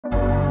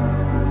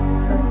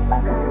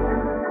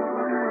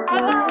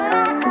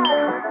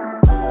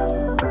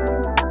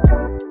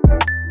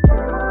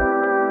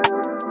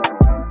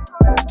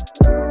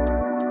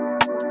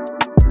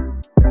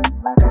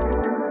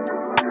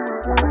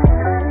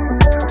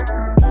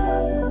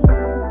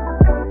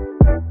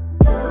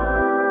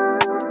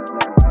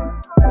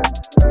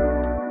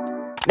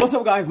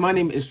What's up, guys? My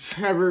name is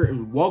Trevor,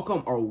 and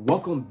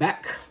welcome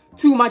back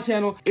to my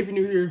channel. If you're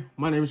new here,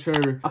 my name is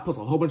Trevor. I post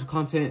a whole bunch of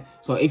content,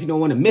 so if you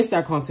don't want to miss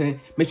that content,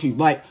 make sure you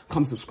like,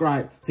 comment,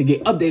 subscribe to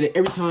get updated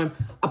every time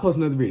I post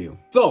another video.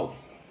 So,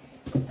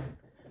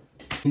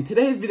 in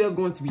today's video is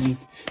going to be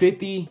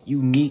 50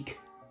 unique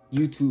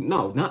YouTube,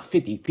 no, not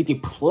 50, 50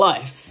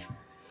 plus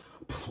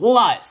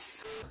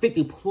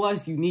 50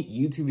 plus unique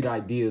YouTube video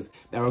ideas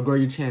that will grow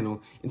your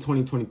channel in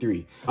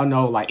 2023. I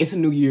know, like, it's a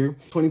new year,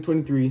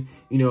 2023,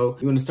 you know,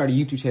 you want to start a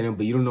YouTube channel,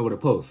 but you don't know where to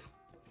post.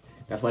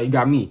 That's why you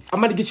got me. I'm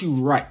about to get you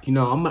right, you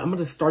know, I'm going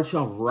to start you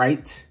off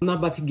right. I'm not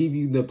about to give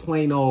you the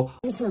plain old,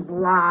 this is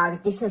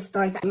vlogs, this is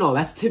stories. No,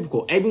 that's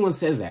typical. Everyone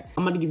says that.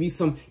 I'm about to give you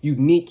some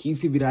unique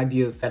YouTube video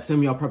ideas that some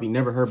of y'all probably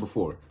never heard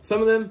before.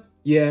 Some of them,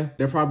 yeah,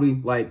 they're probably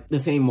like the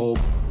same old.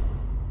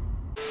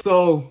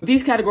 So with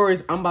these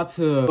categories, I'm about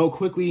to go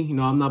quickly. You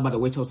know, I'm not about to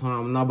waste your time.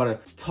 I'm not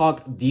about to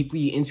talk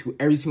deeply into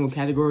every single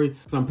category,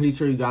 so I'm pretty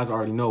sure you guys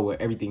already know what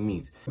everything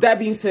means. With that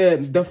being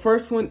said, the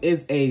first one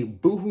is a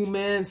Boohoo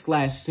Man /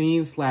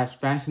 Shein /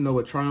 Fashion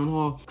Nova try-on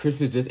haul.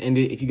 Christmas just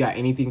ended. If you got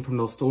anything from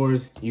those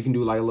stores, you can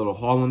do like a little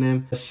haul on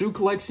them. A shoe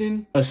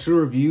collection, a shoe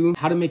review,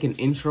 how to make an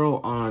intro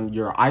on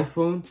your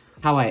iPhone,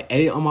 how I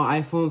edit on my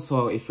iPhone.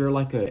 So if you're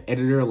like an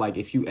editor, like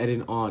if you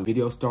edit on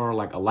Video Star,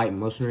 like a light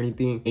motion or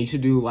anything, you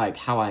should do like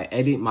how I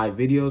edit my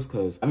videos,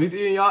 because I've been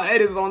seeing y'all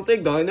edits on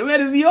TikTok and them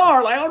edits be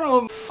hard. Like, hold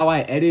on. How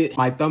I edit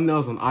my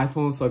thumbnails on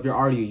iPhone. So if you're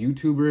already a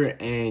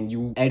YouTuber and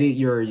you edit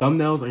your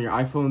thumbnails on your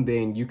iPhone,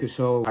 then you could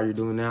show how you're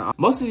doing that.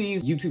 Most of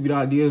these YouTube video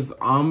ideas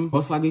I'm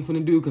most likely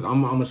finna do, because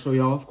I'm gonna show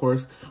y'all, of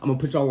course. I'm gonna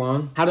put y'all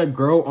on how to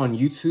grow on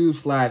YouTube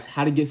 /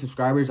 how to get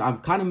subscribers.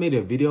 I've kind of made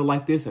a video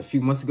like this a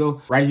few months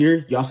ago right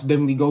here. Y'all should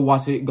definitely go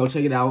watch it, go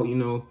check it out. You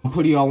know, I'm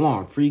putting y'all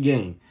on free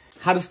game.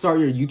 How to start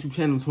your YouTube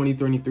channel in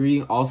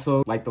 2023.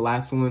 Also, like the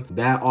last one,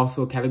 that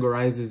also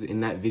categorizes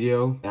in that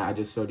video that I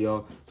just showed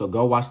y'all. So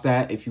go watch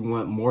that if you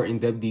want more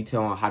in-depth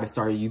detail on how to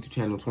start your YouTube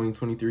channel in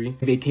 2023.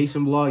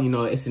 Vacation vlog, you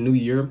know, it's a new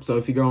year. So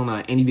if you go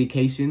on any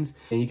vacations,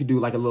 then you could do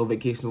like a little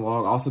vacation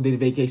vlog. I also did a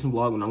vacation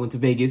vlog when I went to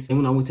Vegas and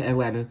when I went to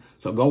Atlanta.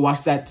 So go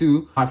watch that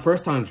too. My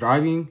first time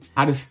driving,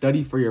 how to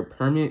study for your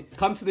permit.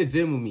 Come to the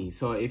gym with me.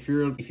 So if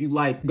you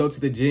like go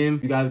to the gym,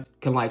 you guys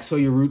can like show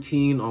your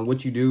routine on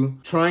what you do.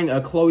 Trying a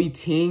Chloe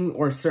Ting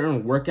or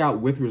certain workout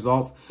with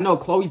results. I know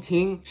Chloe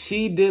Ting,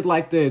 she did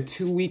like the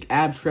 2-week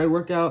ab shred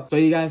workout. So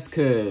you guys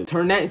could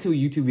turn that into a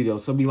YouTube video.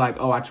 So be like,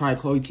 oh, I tried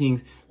Chloe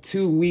Ting's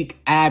 2-week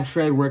ab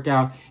shred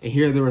workout and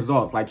here are the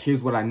results. Like,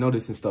 here's what I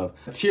noticed and stuff.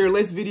 A tier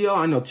list video.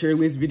 I know tier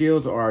list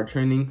videos are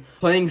trending.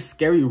 Playing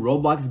scary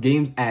Roblox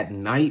games at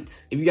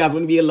night. If you guys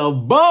want to be a little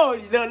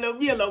bold, you don't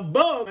be a little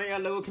bold. I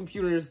got a little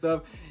computer and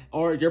stuff,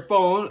 or your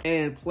phone,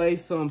 and play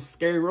some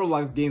scary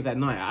Roblox games at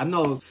night. I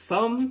know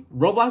some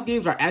Roblox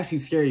games are actually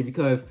scary,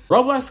 because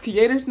Roblox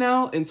creators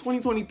now in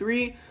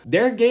 2023,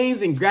 their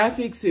games and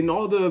graphics and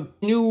all the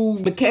new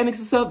mechanics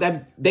and stuff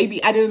that they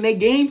be adding in their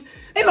games,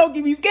 they don't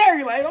get me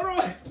scary. Like, hold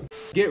on.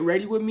 Get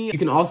ready with me. You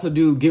can also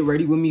do get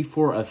ready with me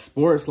for a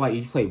sports, like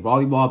if you play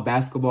volleyball,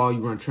 basketball, you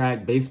run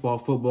track, baseball,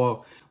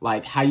 football,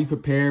 like how you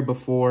prepare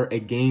before a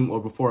game or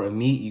before a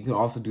meet. You can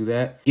also do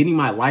that. Getting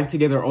my life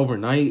together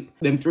overnight.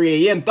 Them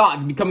 3 a.m.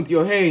 thoughts be coming to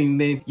your head, and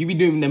then you be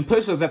doing them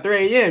push-ups at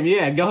 3 a.m.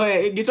 Yeah, go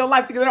ahead and get your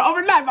life together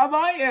overnight, my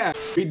boy. Yeah.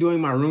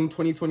 Redoing my room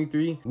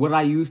 2023. What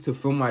I use to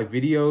film my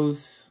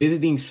videos.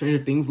 Visiting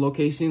Stranger Things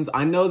locations.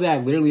 I know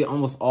that literally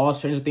almost all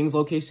Stranger Things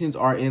locations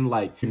are in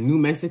like New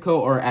Mexico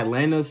or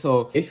Atlanta.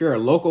 So if you're a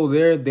local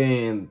there,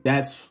 then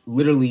that's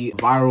literally a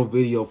viral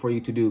video for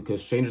you to do,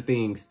 because Stranger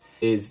Things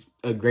is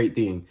a great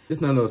thing.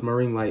 Just now notice my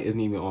ring light isn't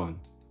even on.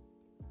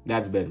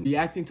 That's better.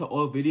 Reacting to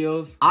old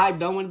videos. I've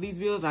done one of these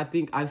videos. I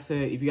think I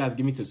said if you guys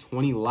give me to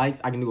 20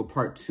 likes, I can do a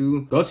part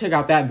 2. Go check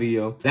out that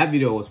video. That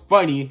video was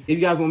funny. If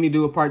you guys want me to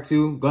do a part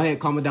 2, go ahead,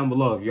 comment down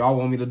below if y'all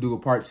want me to do a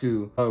part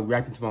 2 of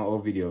reacting to my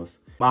old videos.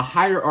 My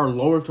higher or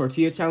lower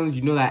tortilla challenge,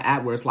 you know that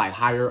app where it's like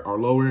higher or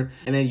lower,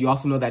 and then you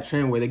also know that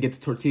trend where they get the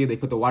tortilla, they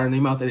put the water in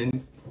their mouth and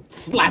then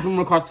slap them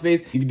across the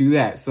face. You can do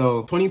that.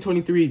 So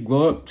 2023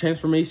 glow up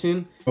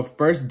transformation. A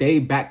first day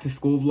back to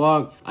school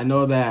vlog. I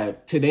know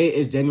that today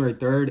is January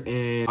 3rd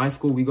and my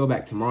school, we go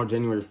back tomorrow,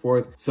 January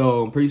 4th.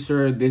 So I'm pretty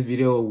sure this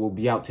video will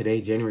be out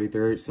today, January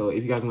 3rd. So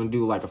if you guys want to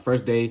do like a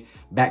first day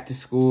back to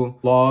school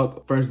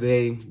vlog, first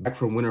day back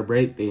from winter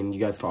break, then you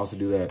guys can also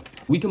do that.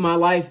 Week of my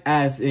life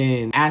as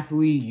an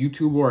athlete,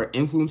 YouTuber, or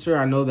influencer.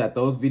 I know that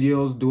those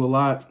videos do a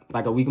lot.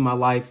 Like a week of my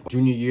life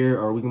junior year,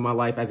 or a week of my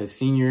life as a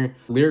senior.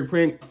 Lyric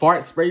prank,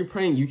 fart spray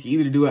prank. You can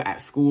either do it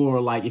at school, or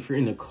like if you're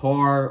in the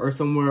car or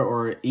somewhere,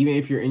 or even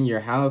if you're in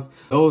your house.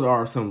 Those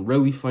are some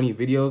really funny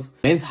videos.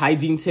 Men's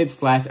hygiene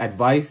tips /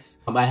 advice.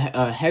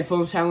 A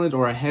headphone challenge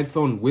or a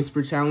headphone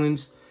whisper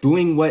challenge.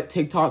 Doing what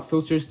TikTok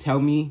filters tell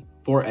me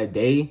for a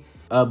day.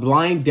 A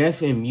blind,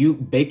 deaf, and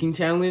mute baking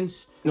challenge.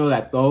 You know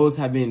that those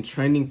have been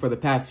trending for the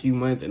past few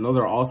months, and those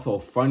are also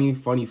funny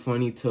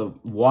to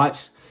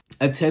watch.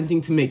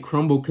 attempting to make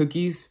crumble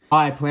cookies. How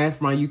I plan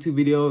for my YouTube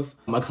videos.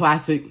 A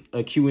classic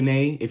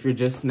Q&A. If you're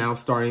just now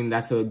starting,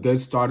 that's a good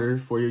starter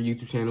for your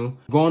YouTube channel.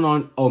 Going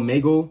on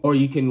Omegle, or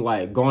you can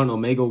like go on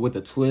Omegle with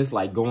a twist,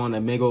 like go on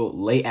Omegle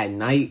late at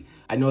night.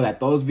 I know that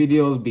those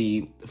videos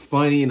be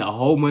funny and a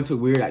whole bunch of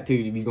weird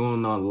activity be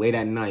going on late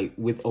at night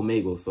with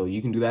Omegle. So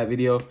you can do that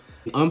video.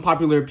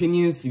 Unpopular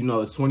opinions, you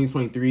know, it's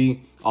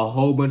 2023. A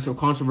whole bunch of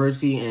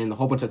controversy and a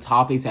whole bunch of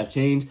topics have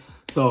changed.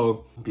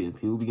 So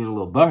people be getting a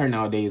little butthurt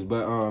nowadays.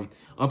 But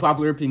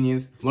unpopular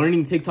opinions,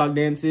 learning TikTok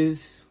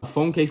dances,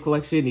 phone case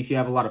collection if you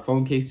have a lot of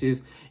phone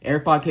cases,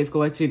 AirPod case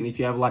collection if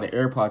you have a lot of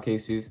AirPod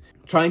cases.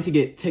 Trying to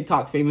get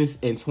TikTok famous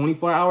in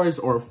 24 hours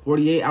or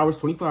 48 hours.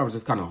 24 hours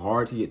is kind of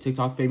hard to get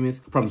TikTok famous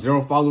from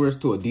 0 followers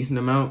to a decent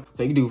amount.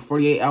 So you can do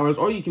 48 hours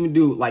or you can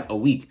do like a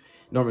week.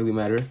 Don't really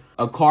matter.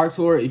 A car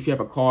tour if you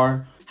have a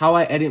car. How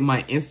I edit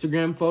my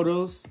Instagram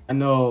photos. I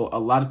know a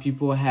lot of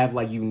people have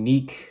like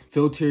unique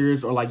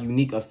filters or like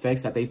unique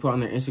effects that they put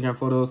on their Instagram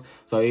photos.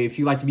 So if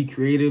you like to be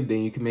creative,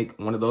 then you can make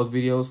one of those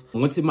videos.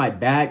 What's in my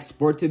bag,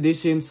 sports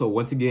edition. So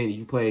once again, if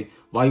you play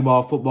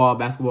volleyball, football,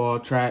 basketball,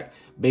 track,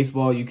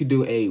 baseball, you could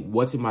do a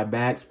what's in my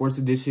bag sports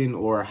edition,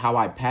 or how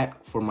I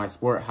pack for my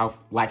sport, how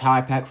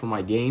I pack for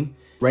my game.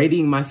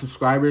 Rating my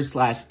subscribers /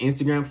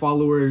 Instagram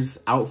followers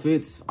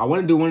outfits. I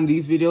want to do one of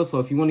these videos, so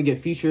if you want to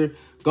get featured,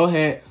 go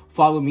ahead,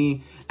 follow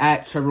me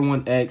at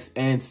Trevor1X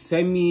and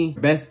send me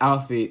best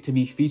outfit to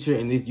be featured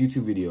in this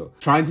YouTube video.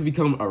 Trying to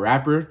become a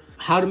rapper.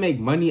 How to make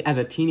money as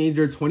a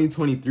teenager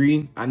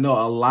 2023. I know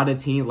a lot of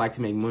teens like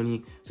to make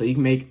money, so you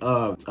can make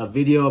a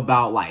video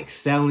about like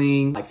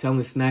selling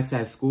snacks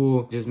at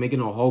school, just making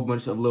a whole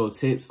bunch of little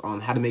tips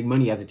on how to make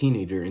money as a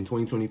teenager in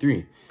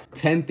 2023.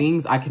 10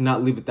 things I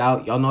cannot live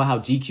without. Y'all know how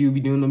GQ be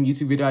doing them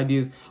YouTube video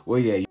ideas? Well,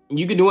 yeah,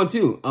 you can do one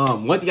too.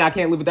 One thing I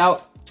can't live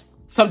without,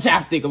 some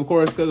chapstick, of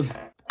course, because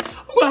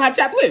who gonna have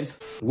chapped lips?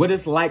 What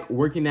it's like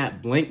working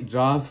at blank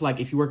jobs, like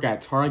if you work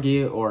at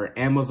Target or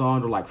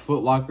Amazon or like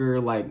Foot Locker,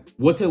 like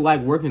what's it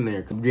like working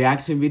there?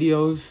 Reaction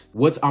videos,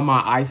 what's on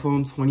my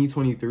iPhone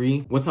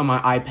 2023, what's on my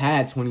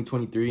iPad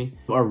 2023,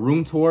 a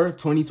room tour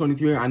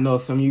 2023. I know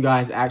some of you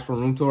guys asked for a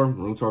room tour.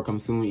 Room tour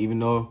comes soon, even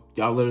though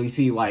y'all literally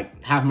see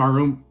like half my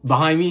room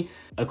behind me.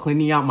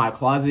 Cleaning out my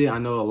closet. I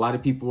know a lot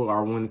of people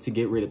are wanting to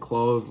get rid of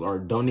clothes or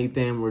donate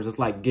them, or just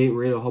like get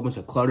rid of a whole bunch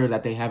of clutter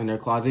that they have in their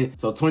closet.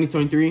 So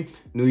 2023,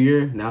 new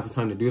year, now's the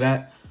time to do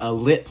that. A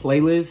lit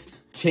playlist,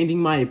 changing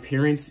my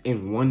appearance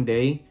in one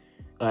day,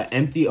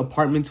 empty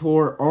apartment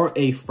tour or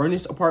a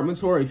furnished apartment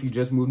tour if you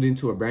just moved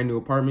into a brand new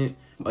apartment,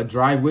 a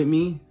drive with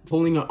me,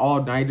 pulling an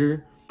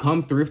all-nighter,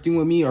 come thrifting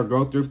with me or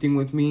go thrifting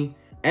with me.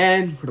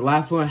 And for the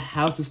last one,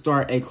 how to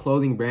start a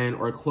clothing brand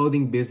or a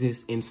clothing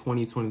business in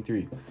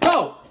 2023.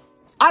 So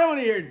I don't want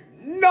to hear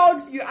no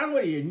excuse. I don't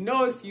want to hear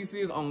no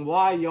excuses on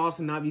why y'all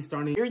should not be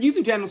starting your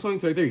YouTube channel in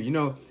 2023. You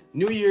know,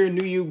 new year,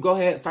 new you. Go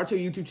ahead, start your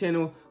YouTube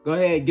channel. Go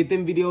ahead, get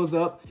them videos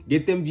up,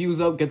 get them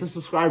views up, get the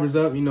subscribers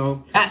up. You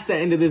know, that's the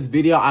end of this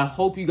video. I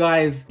hope you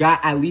guys got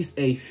at least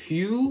a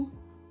few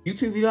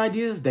YouTube video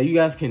ideas that you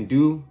guys can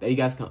do, that you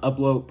guys can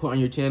upload, put on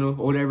your channel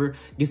or whatever,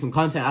 get some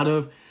content out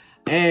of.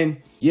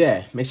 And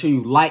yeah, make sure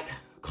you like,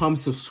 comment,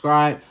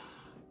 subscribe.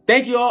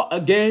 Thank you all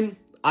again.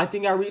 I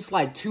think I reached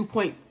like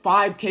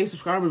 2.5K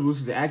subscribers, which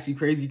is actually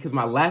crazy because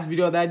my last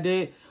video that I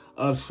did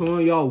of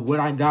showing y'all what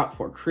I got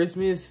for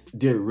Christmas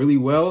did really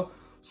well.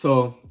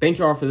 So thank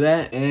y'all for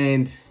that.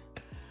 And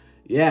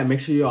yeah,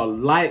 make sure y'all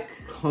like,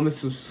 comment,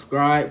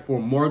 subscribe for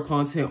more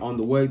content on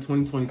the way.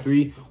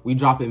 2023, we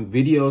dropping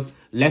videos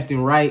left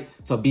and right.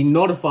 So be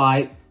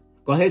notified.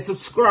 Go ahead,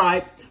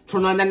 subscribe,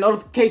 turn on that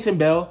notification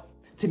bell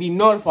to be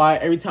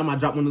notified every time I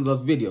drop one of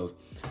those videos.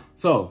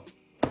 So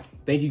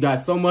thank you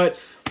guys so much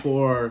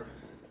for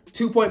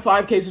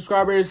 2.5K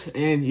subscribers,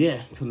 and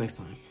yeah, until next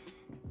time.